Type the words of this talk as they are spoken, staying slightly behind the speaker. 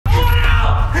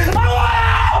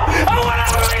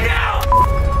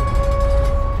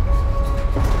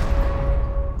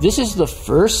This is the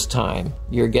first time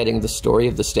you're getting the story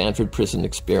of the Stanford Prison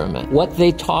Experiment. What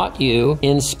they taught you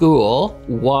in school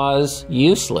was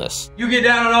useless. You get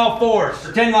down on all fours,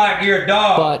 pretend like you're a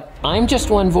dog. But I'm just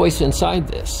one voice inside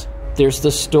this. There's the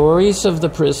stories of the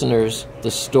prisoners, the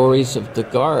stories of the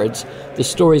guards, the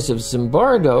stories of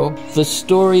Zimbardo, the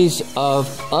stories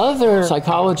of other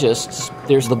psychologists.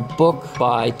 There's the book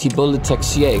by Thibault Le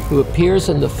Texier, who appears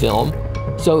in the film.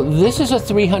 So this is a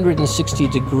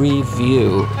 360-degree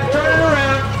view. Turn it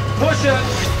around, push up.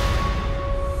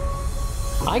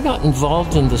 I got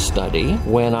involved in the study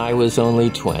when I was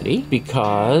only 20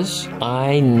 because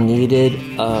I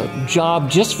needed a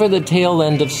job just for the tail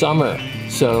end of summer.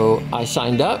 So I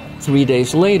signed up. 3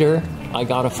 days later, I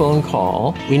got a phone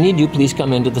call. We need you, please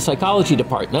come into the psychology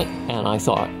department. And I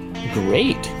thought,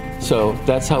 great. So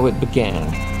that's how it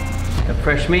began. Got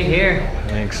fresh meat here? I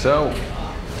think so.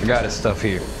 I got his stuff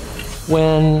here.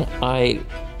 When I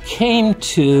came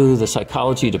to the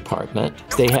psychology department,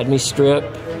 they had me strip,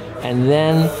 and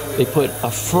then they put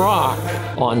a frock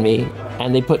on me,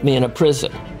 and they put me in a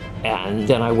prison. And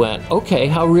then I went, okay,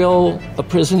 how real a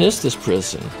prison is this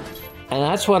prison? And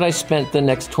that's what I spent the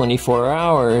next 24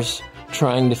 hours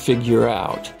trying to figure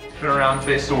out. Turn around,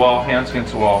 face the wall, hands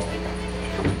against the wall.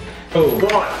 Oh.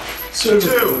 1, 2.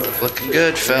 Looking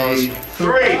good, fellas.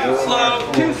 3.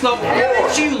 Too slow.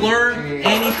 Didn't you learn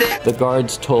anything? The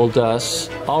guards told us,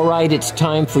 all right, it's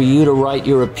time for you to write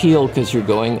your appeal because you're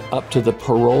going up to the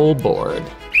parole board.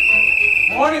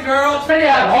 Morning, girls.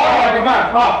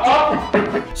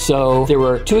 So there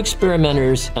were 2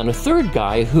 experimenters and a third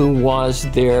guy who was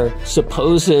their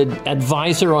supposed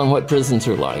advisor on what prisons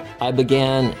are like. I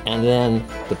began, and then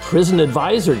the prison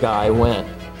advisor guy went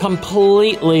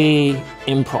completely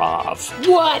improv.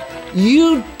 What?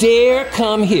 You dare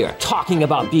come here talking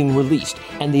about being released?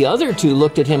 And the other 2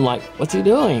 looked at him like, what's he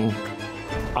doing?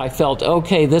 I felt,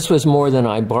 okay, this was more than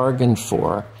I bargained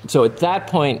for. So at that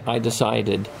point, I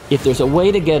decided, if there's a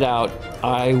way to get out,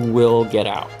 I will get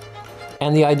out.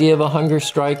 And the idea of a hunger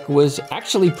strike was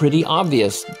actually pretty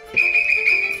obvious.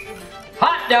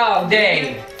 Hot dog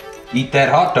day! Eat that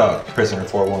hot dog, prisoner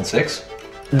 416.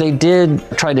 They did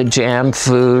try to jam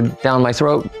food down my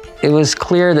throat. It was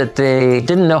clear that they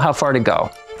didn't know how far to go.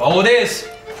 Follow this.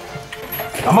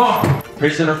 Come on.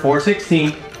 Prisoner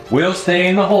 416 will stay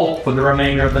in the hole for the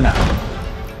remainder of the night.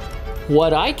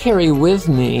 What I carry with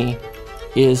me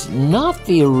is not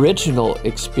the original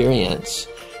experience.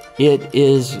 It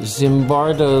is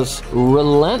Zimbardo's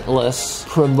relentless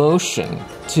promotion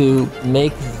to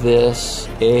make this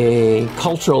a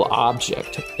cultural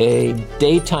object, a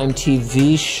daytime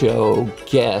TV show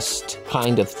guest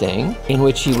kind of thing, in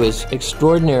which he was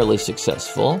extraordinarily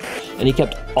successful. And he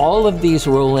kept all of these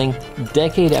rolling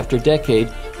decade after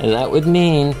decade, and that would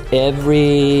mean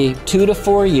every 2 to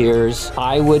 4 years,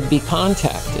 I would be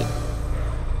contacted.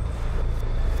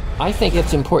 I think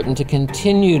it's important to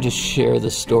continue to share the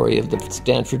story of the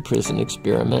Stanford Prison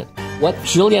Experiment. What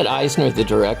Juliet Eisner, the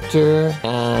director,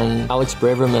 and Alex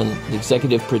Braverman, the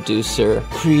executive producer,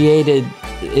 created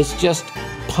is just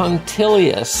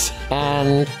punctilious.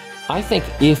 And I think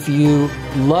if you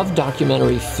love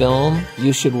documentary film,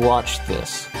 you should watch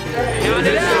this.